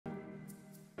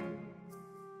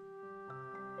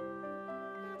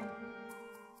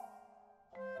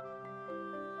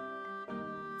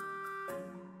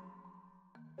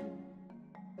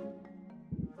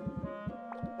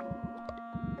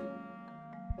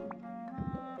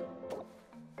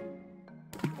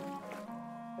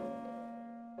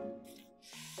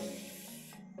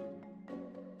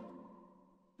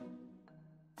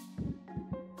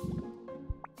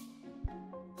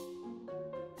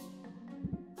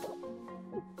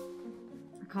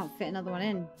can't fit another one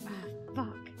in. Ah,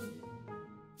 fuck.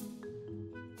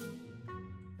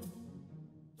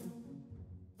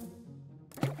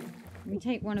 Let me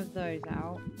take one of those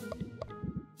out.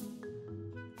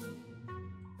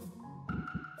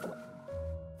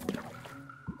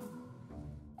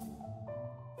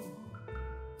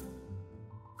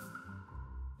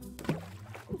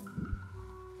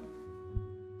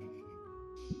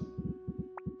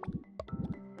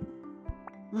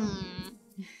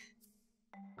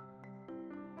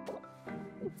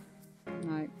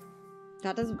 No,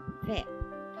 that doesn't fit.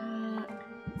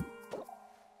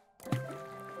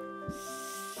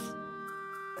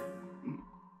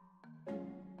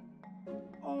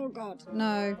 Oh god,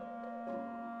 no.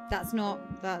 That's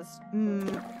not. That's.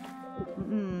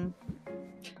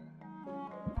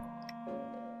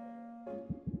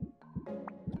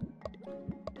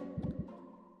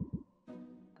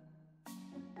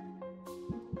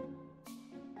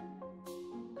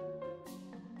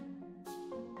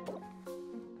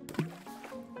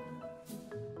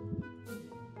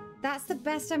 That's the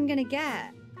best I'm gonna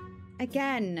get.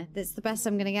 Again, that's the best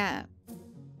I'm gonna get.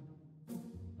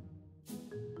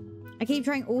 I keep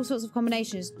trying all sorts of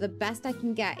combinations. The best I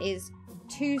can get is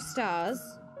 2 stars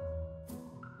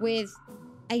with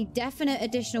a definite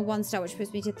additional 1 star, which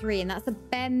puts me to 3, and that's the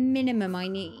bare minimum I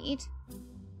need.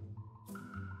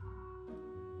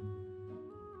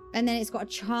 And then it's got a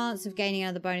chance of gaining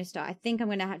another bonus star. I think I'm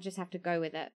gonna just have to go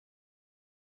with it.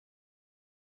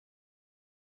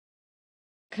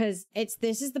 Because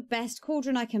this is the best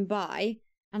cauldron I can buy,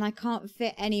 and I can't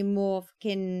fit any more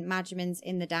fucking Magimins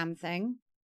in the damn thing.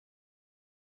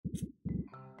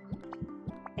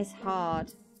 It's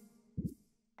hard.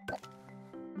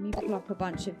 Let me plop a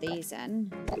bunch of these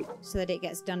in, so that it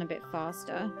gets done a bit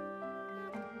faster.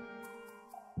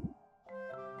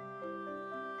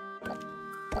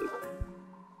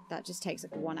 That just takes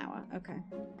like 1 hour. Okay.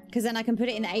 Because then I can put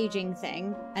it in the aging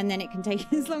thing, and then it can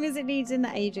take as long as it needs in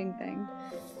the aging thing.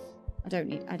 I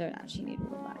don't actually need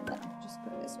all of that. No, just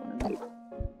put this one in there.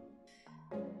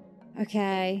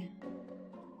 Okay.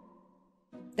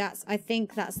 I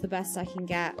think that's the best I can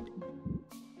get.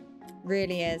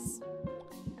 Really is.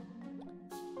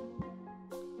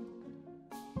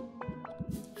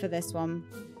 For this one.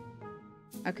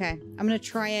 Okay. I'm gonna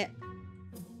try it.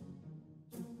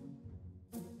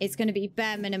 It's going to be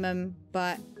bare minimum,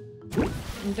 but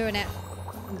I'm doing it.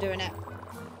 I'm doing it.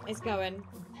 It's going.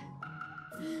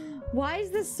 Why is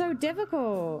this so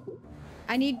difficult?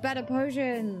 I need better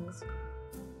potions.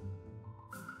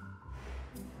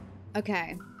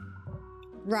 Okay.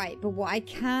 Right, but what I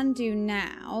can do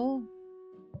now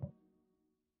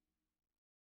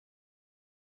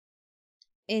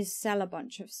is sell a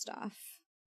bunch of stuff.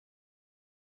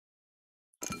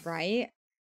 Right?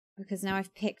 Because now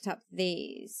I've picked up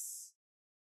these.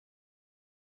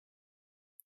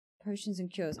 Potions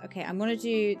and cures. Okay, I'm gonna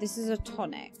do... This is a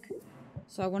tonic.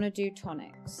 So I want to do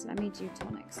tonics. Let me do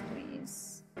tonics,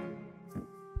 please.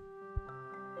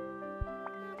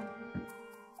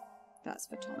 That's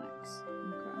for tonics.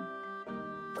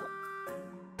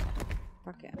 Okay.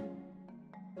 Fuck it.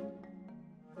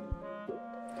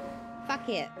 Fuck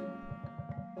it.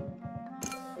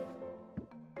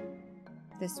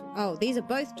 Oh, these are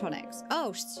both tonics.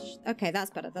 Oh, okay, that's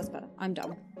better. That's better. I'm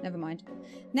done. Never mind.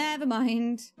 Never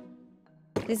mind.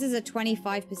 This is a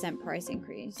 25% price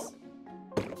increase.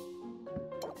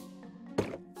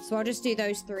 So I'll just do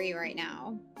those 3 right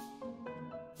now.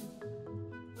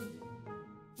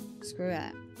 Screw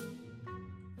it.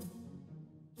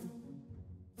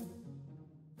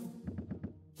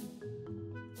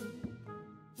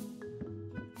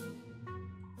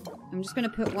 I'm just going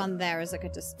to put one there as like a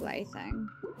display thing.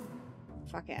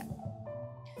 Fuck it.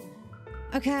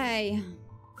 Okay.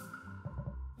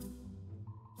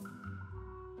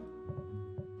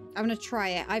 I'm going to try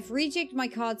it. I've rejigged my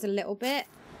cards a little bit.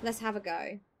 Let's have a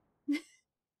go.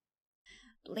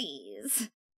 Please.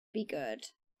 Be good.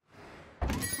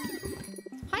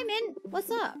 Hi, Mint. What's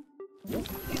up?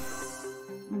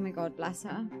 Oh my god, bless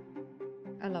her.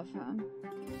 I love her.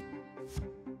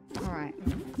 Alright.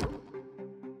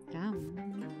 Damn.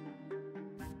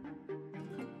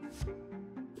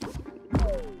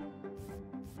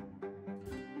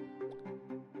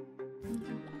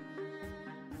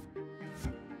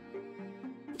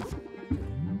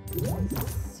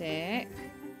 Sick.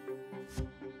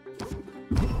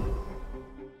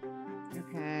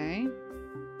 Okay.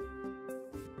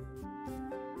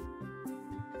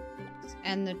 Let's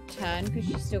end the turn because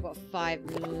she's still got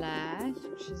 5 left.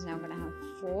 She's now gonna have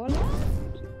 4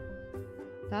 left.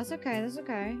 That's okay, that's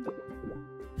okay.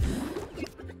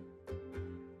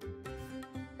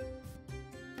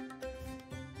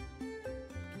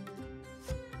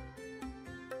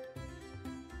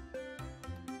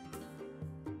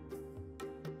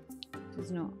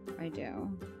 is not ideal.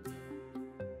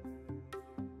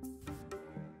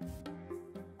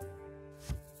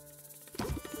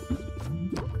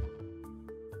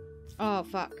 Oh,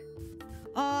 fuck.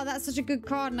 Oh, that's such a good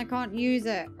card and I can't use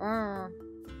it. Urgh.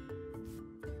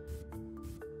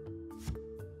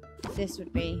 This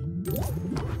would be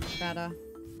better.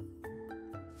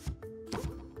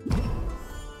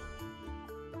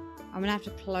 I'm gonna have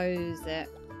to close it,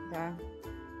 though.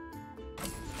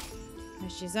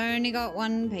 She's only got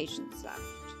one patient left.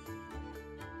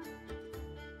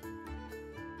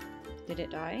 Did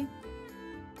it die?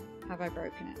 Have I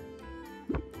broken it?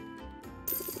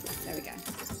 There we go.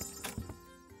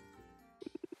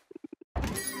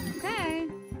 Okay.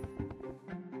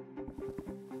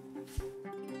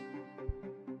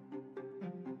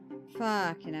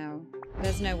 Fuck, you know.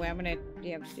 There's no way I'm gonna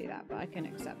be able to do that, but I can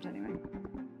accept anyway.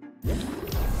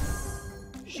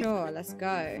 Sure, let's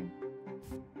go.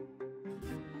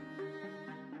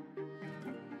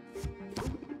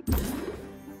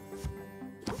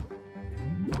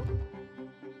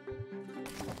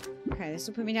 Okay, this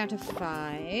will put me down to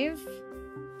 5.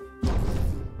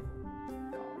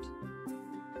 God.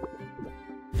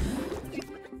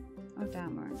 Oh,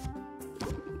 damn.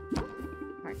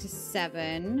 Back to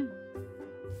 7.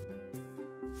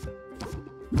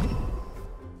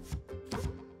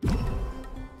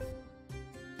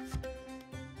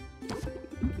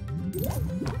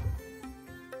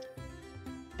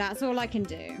 That's all I can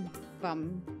do.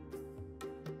 Bum.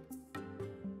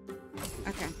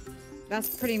 Okay.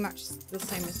 That's pretty much the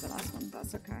same as the last one.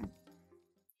 That's okay.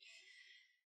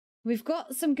 We've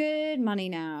got some good money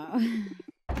now.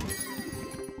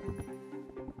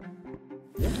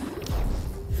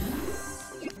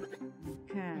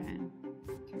 Okay.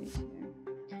 32.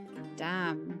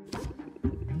 Damn.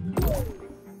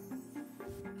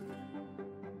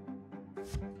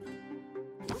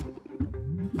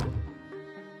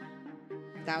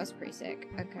 That was pretty sick.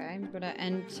 Okay, I'm gonna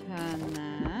end turn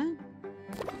there.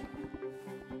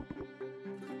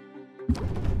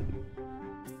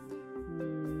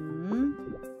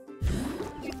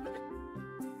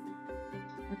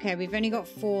 Okay, we've only got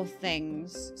 4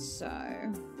 things, so...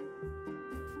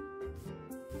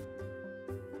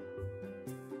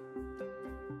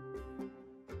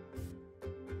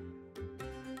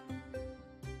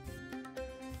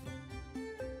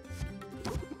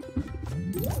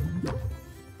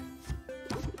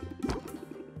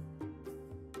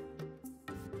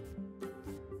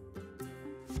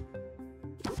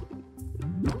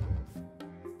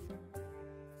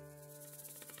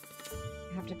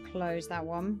 close that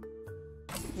one.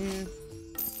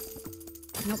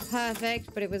 Not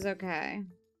perfect, but it was okay.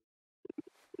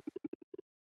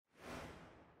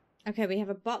 Okay, we have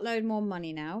a buttload more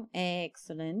money now.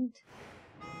 Excellent.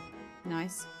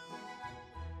 Nice.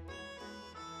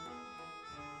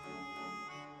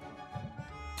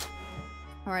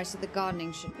 Alright, so the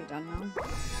gardening should be done now.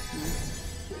 Nice.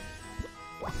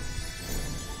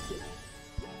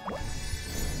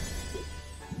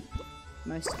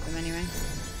 Most of them anyway.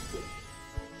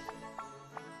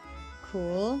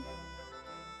 Cool.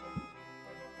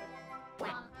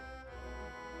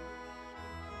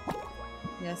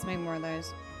 Yeah, let's make more of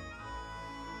those.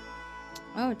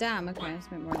 Oh, damn. Okay, let's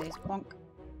make more of these. Bonk.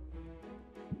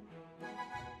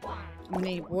 I'm gonna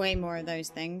need way more of those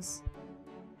things.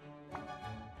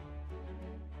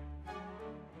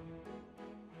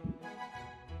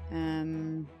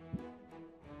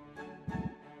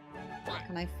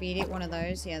 Can I feed it one of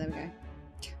those? Yeah, there we go.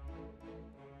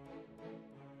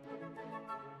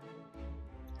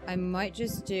 I might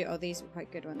just do... Oh, these are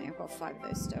quite good, weren't they? I've got 5 of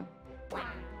those still. I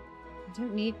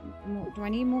don't need more... Do I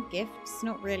need more gifts?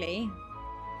 Not really.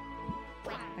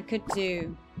 I could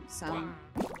do some.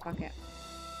 Fuck it.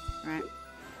 Right.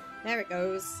 There it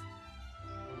goes.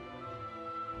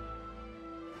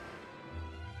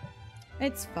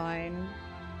 It's fine.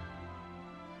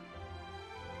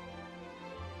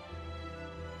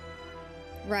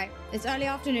 Right. It's early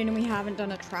afternoon and we haven't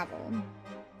done a travel.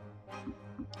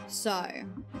 So.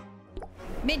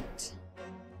 Mint.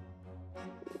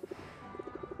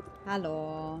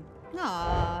 Hello.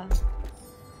 Ah.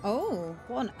 Oh,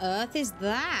 what on earth is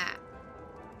that?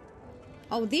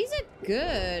 Oh, these are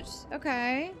good.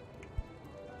 Okay.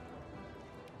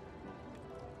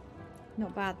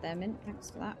 Not bad there, Mint. Thanks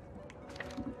for that.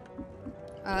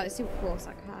 Let's see what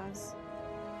Corsac has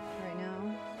right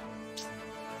now.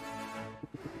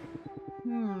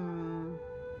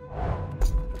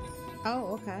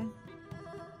 Oh, okay.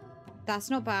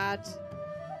 That's not bad.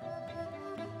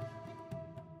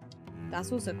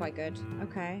 That's also quite good.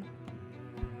 Okay.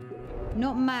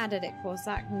 Not mad at it,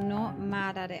 Corsac. Not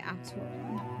mad at it at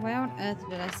all. Where on earth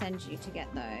did I send you to get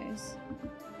those?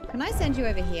 Can I send you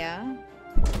over here?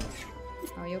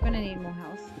 Oh, you're gonna need more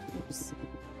health. Oops.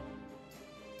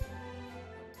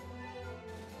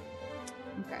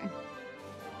 Okay.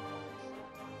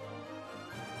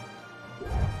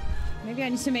 Maybe I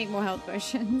need to make more health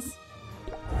potions.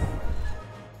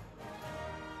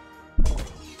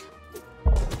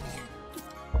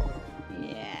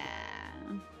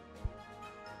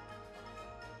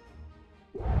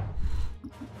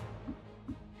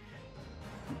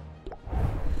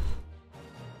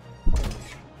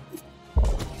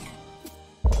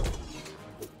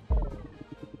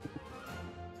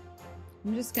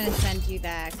 I'm just gonna send you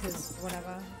there, because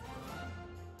whatever.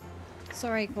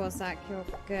 Sorry, Corsac, you're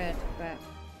good, but...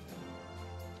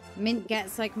 Mint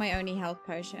gets, like, my only health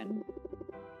potion.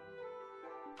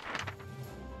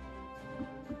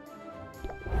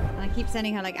 And I keep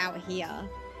sending her, like, out here,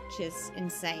 which is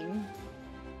insane.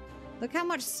 Look how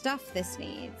much stuff this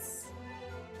needs.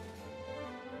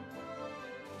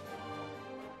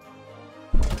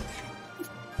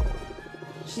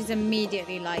 She's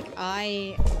immediately like,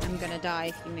 I am gonna die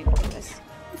if you make me do this.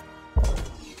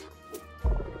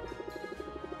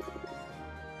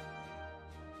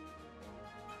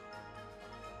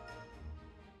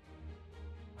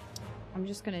 I'm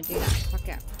just gonna do that. Fuck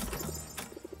it.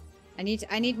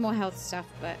 I need more health stuff,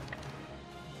 but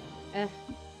okay,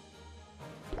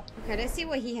 let's see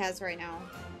what he has right now.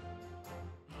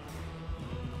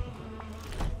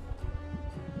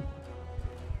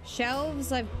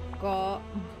 Shelves I've got.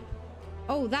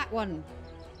 Oh, that one.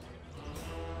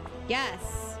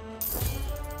 Yes.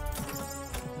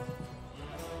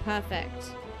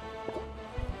 Perfect.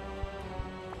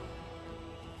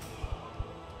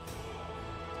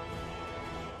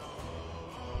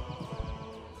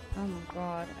 Oh my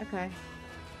god. Okay.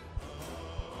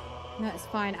 No, it's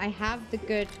fine. I have the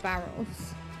good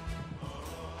barrels.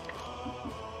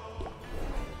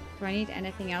 Do I need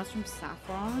anything else from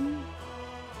Saffron?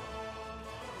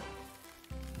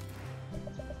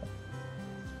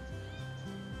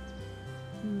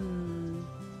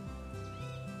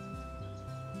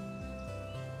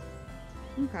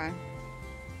 Okay.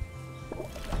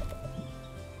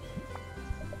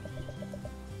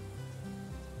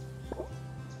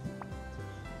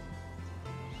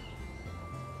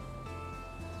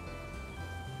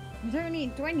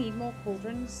 Do I need more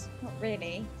cauldrons? Not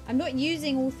really. I'm not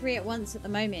using all three at once at the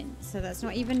moment, so that's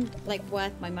not even, like,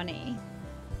 worth my money.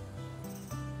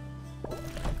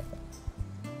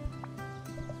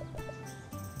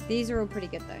 These are all pretty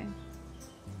good, though.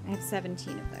 I have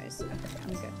 17 of those. Okay,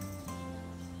 I'm good.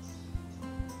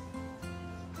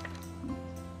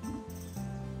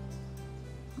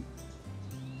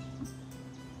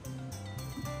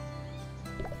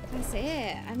 That's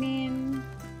it. I mean...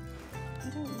 I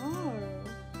don't know.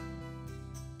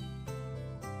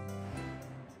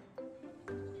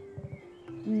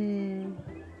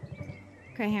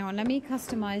 Okay, hang on. Let me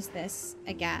customize this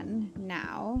again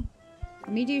now.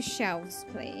 Let me do shelves,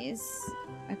 please.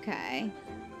 Okay.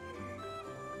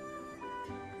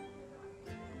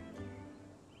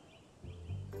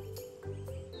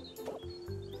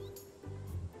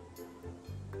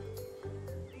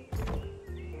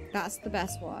 That's the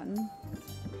best one.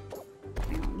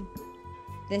 Hang on.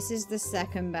 This is the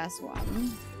second best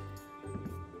one.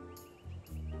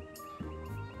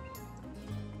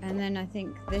 And then I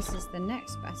think this is the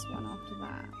next best one after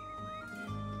that.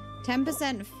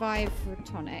 10% 5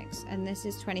 photonics, and this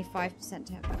is 25%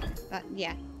 tempo. That,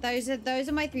 yeah, those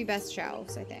are my three best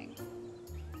shelves, I think.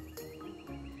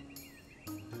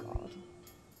 God.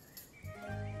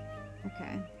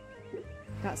 Okay.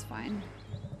 That's fine.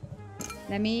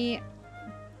 Let me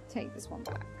take this one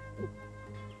back.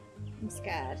 I'm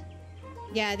scared.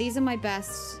 Yeah, these are my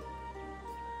best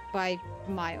by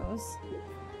miles.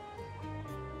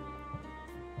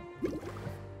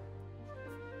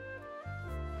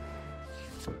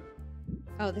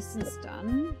 Oh, this is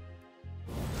done.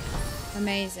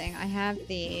 Amazing. I have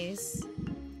these.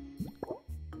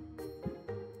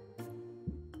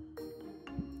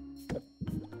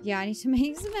 Yeah, I need to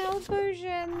make some health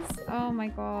potions. Oh my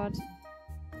god.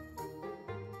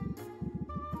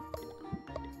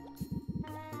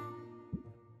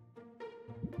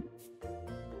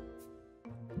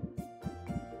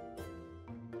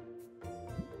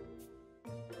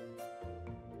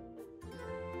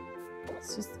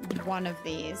 It's just one of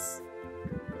these.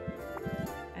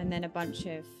 And then a bunch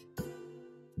of...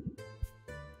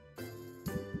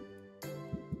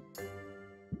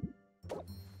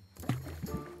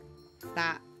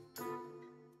 that,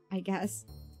 I guess.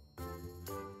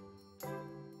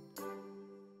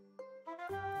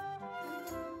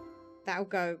 that'll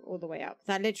go all the way up.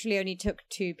 That literally only took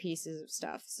 2 pieces of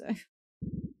stuff, so.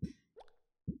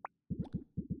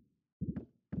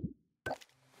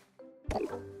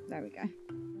 There we go.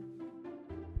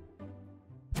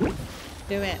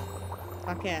 Do it.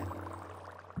 Fuck it.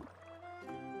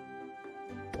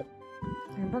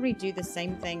 I can probably do the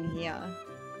same thing here.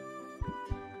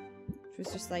 Which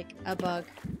was just like a bug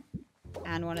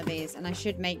and one of these. And I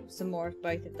should make some more of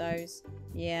both of those.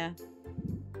 Yeah.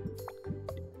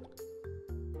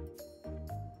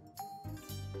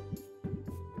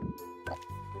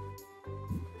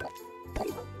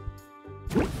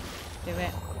 Do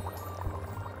it.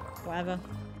 Whatever.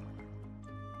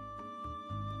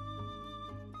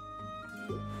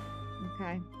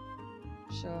 Okay.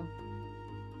 Sure.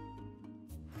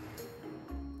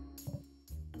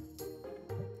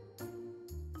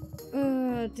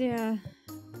 Oh dear.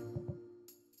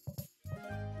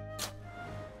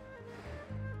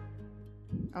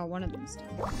 Oh, one of them's done.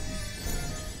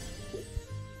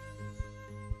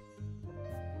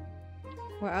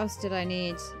 What else did I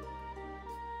need?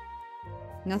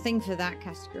 Nothing for that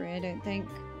category, I don't think.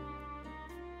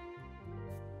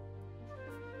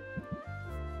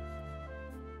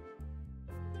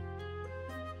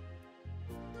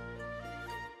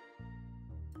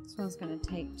 This one's gonna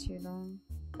take too long,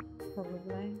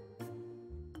 probably.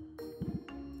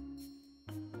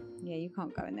 Yeah, you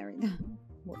can't go in there either.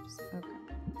 Whoops, okay.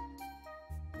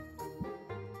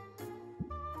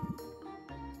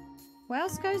 What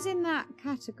else goes in that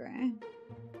category?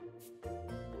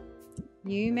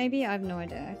 You, maybe? I have no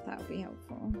idea if that would be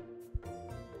helpful.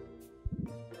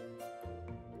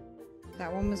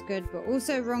 That one was good, but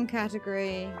also wrong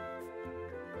category.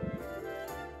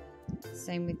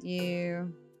 Same with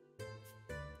you.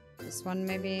 This one,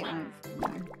 maybe? I don't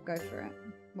know. Go for it.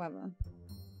 Whatever.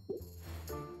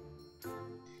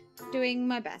 Doing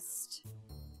my best.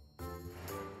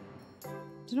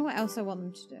 Don't know what else I want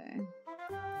them to do.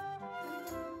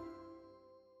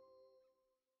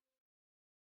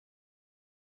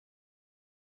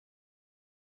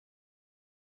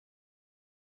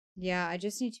 Yeah, I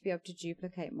just need to be able to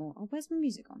duplicate more. Oh, where's my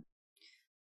music on?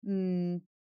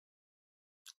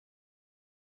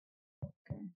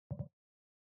 Okay.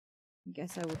 I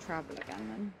guess I will travel again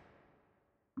then.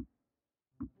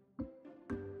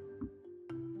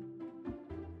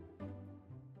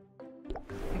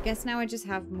 I guess now I just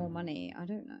have more money. I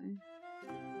don't know.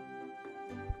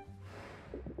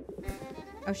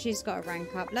 Oh, she's got a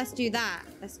rank up. Let's do that.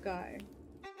 Let's go.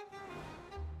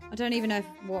 I don't even know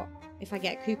if I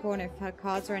get coupon or if her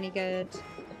cards are any good.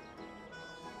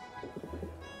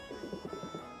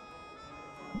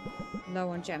 Low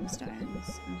on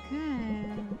gemstones. Okay.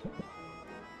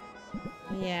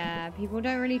 Yeah, people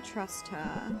don't really trust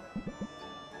her.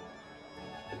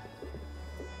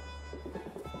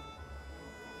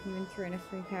 Even threw in a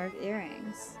free pair of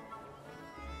earrings.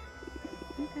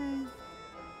 Okay.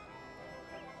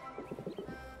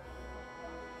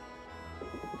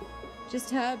 Just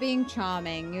her being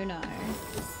charming, you know.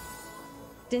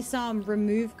 Disarm,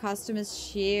 remove customer's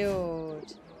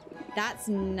shield. That's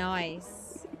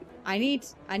nice. I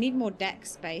need more deck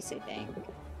space, I think.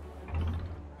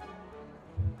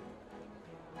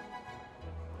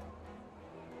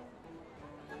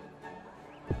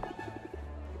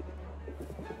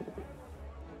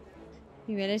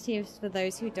 Humility is for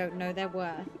those who don't know their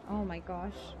worth. Oh my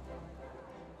gosh.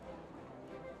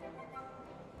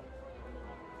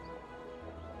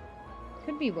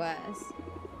 Could be worse.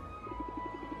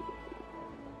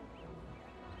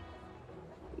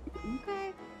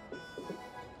 Okay.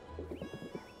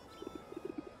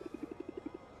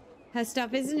 Her stuff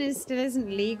still isn't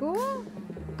legal?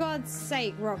 God's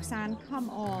sake, Roxanne, come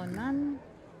on, man.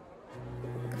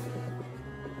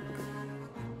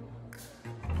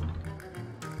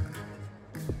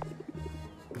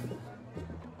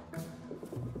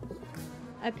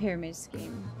 A pyramid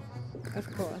scheme.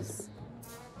 Of course.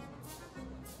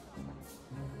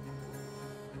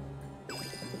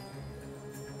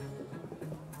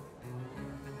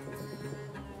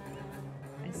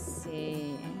 I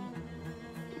see.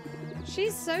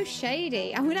 She's so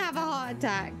shady. I'm gonna have a heart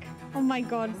attack. Oh my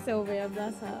god, Sylvia,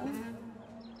 bless her.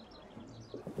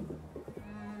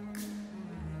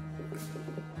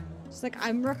 She's like,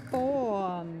 I'm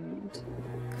reformed.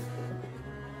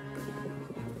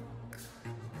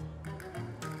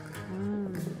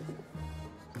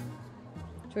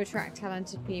 To attract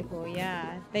talented people,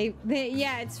 yeah.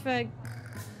 Yeah, it's for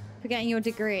getting your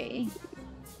degree.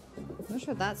 I'm not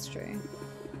sure that's true.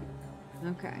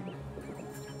 Okay.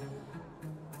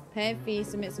 Pay a fee,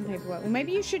 submit some paperwork. Well,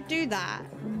 maybe you should do that.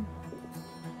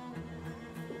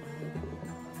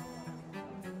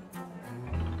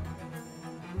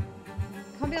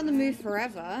 on the move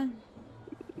forever.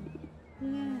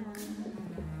 Yeah.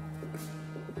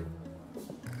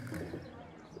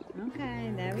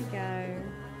 Okay, there we go.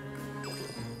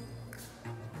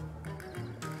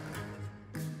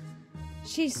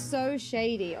 She's so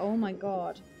shady. Oh my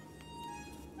god.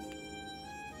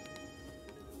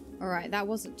 Alright, that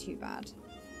wasn't too bad.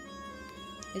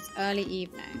 It's early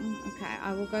evening. Okay,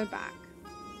 I will go back.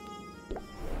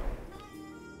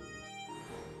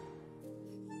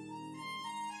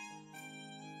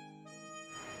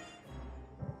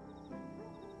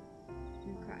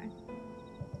 Okay.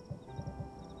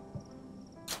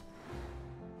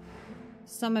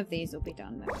 Some of these will be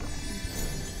done though.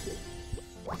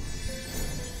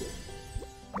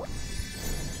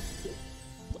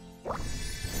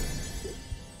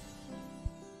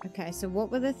 Okay, so what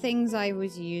were the things I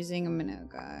was using a minute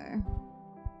ago?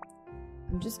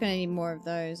 I'm just gonna need more of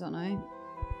those, aren't I?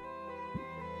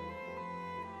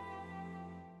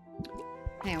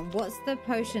 Hang on, what's the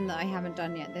potion that I haven't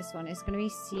done yet? This one. It's gonna be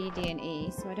C, D, and E,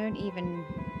 so I don't even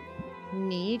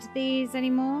need these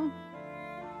anymore.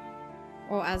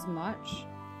 Or as much.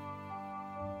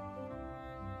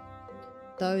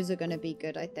 Those are gonna be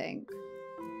good, I think.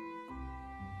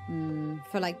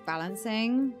 For like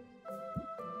balancing.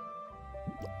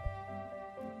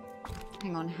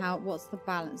 Hang on, what's the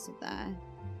balance of there?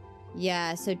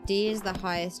 Yeah, so D is the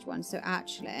highest one. So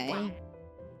actually,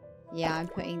 yeah, I'm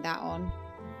putting that on.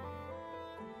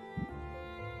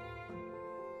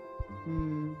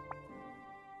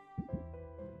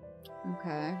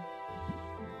 Okay.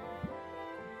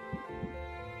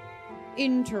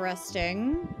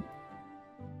 Interesting.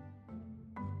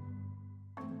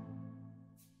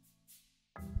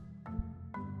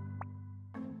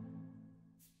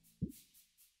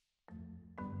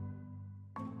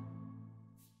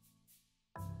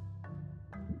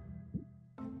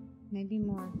 Maybe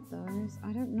more of those.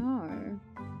 I don't know.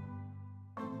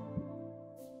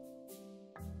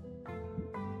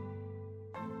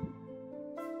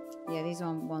 Yeah, these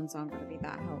ones aren't going to be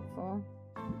that helpful.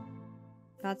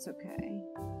 That's okay.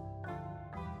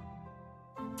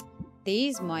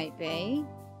 These might be.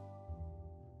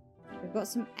 We've got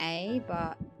some A,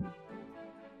 but...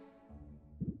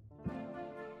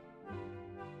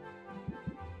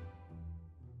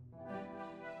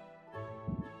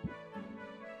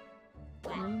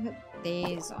 I'm gonna put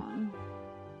these on.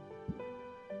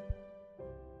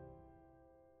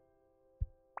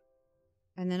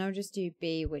 And then I'll just do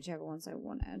B, whichever ones I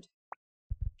wanted.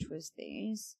 Which was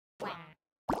these.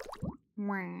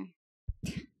 Mwah.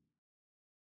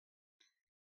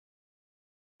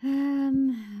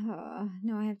 Oh,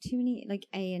 no, I have too many like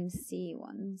A and C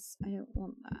ones. I don't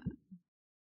want that.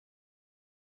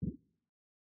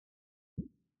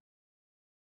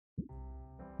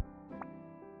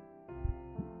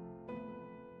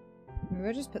 Maybe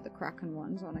I'll just put the Kraken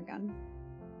ones on again.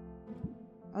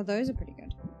 Oh, those are pretty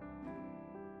good.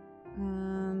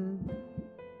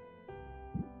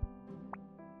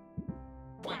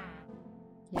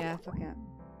 Yeah, fuck it.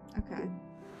 Okay.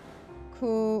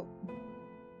 Cool.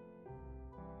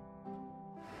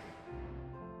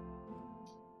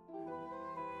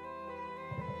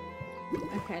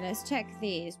 Okay, let's check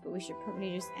these, but we should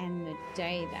probably just end the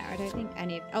day there. I don't think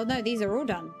any of... Oh, no, these are all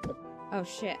done. Oh,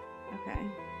 shit. Okay.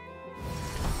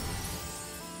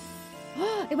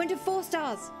 It went to 4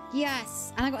 stars.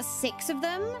 Yes. And I got 6 of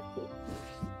them.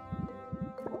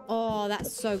 Oh,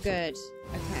 that's so good.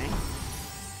 Okay.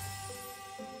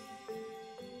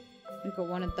 We've got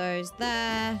one of those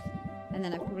there. And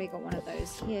then I've probably got one of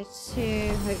those here too.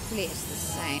 Hopefully it's the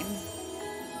same.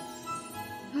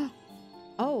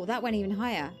 Oh, that went even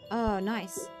higher. Oh,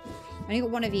 nice. I only got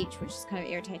one of each, which is kind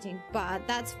of irritating. But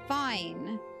that's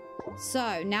fine.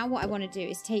 So, now what I want to do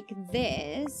is take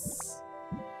this...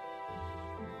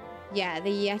 Yeah, the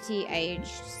Yeti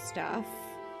aged stuff.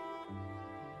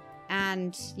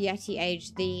 And Yeti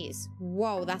aged these.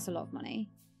 Whoa, that's a lot of money.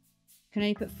 Can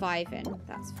only put 5 in.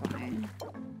 That's fine.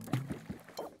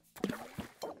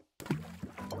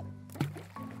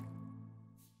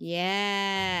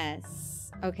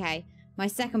 Yes. Okay. My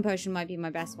second potion might be my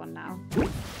best one now.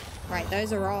 Right,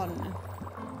 those are on.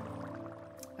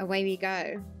 Away we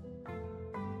go.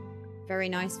 Very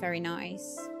nice, very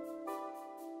nice.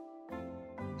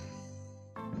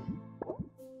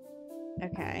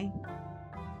 Okay.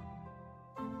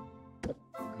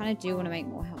 Kind of do want to make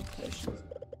more health potions.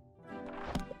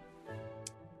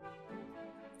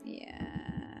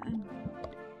 Yeah.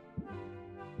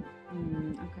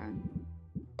 Okay.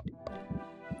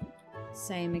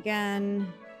 Same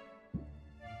again.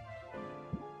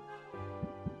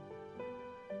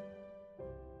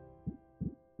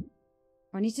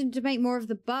 Oh I needed to make more of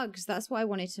the bugs. That's what I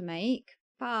wanted to make.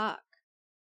 Fuck.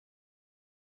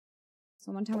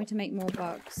 Someone tell me to make more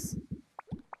bugs.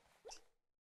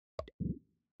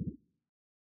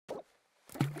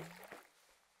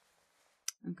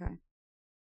 Okay.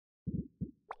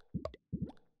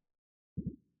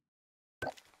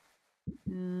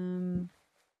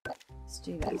 Let's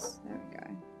do this. There we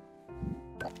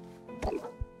go.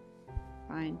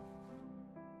 Fine.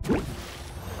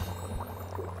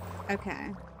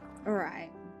 Okay. Alright.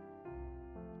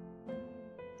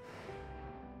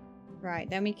 Right,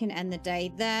 then we can end the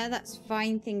day there. That's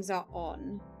fine. Things are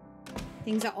on.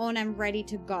 Things are on and ready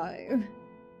to go.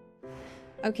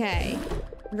 Okay.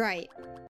 Right.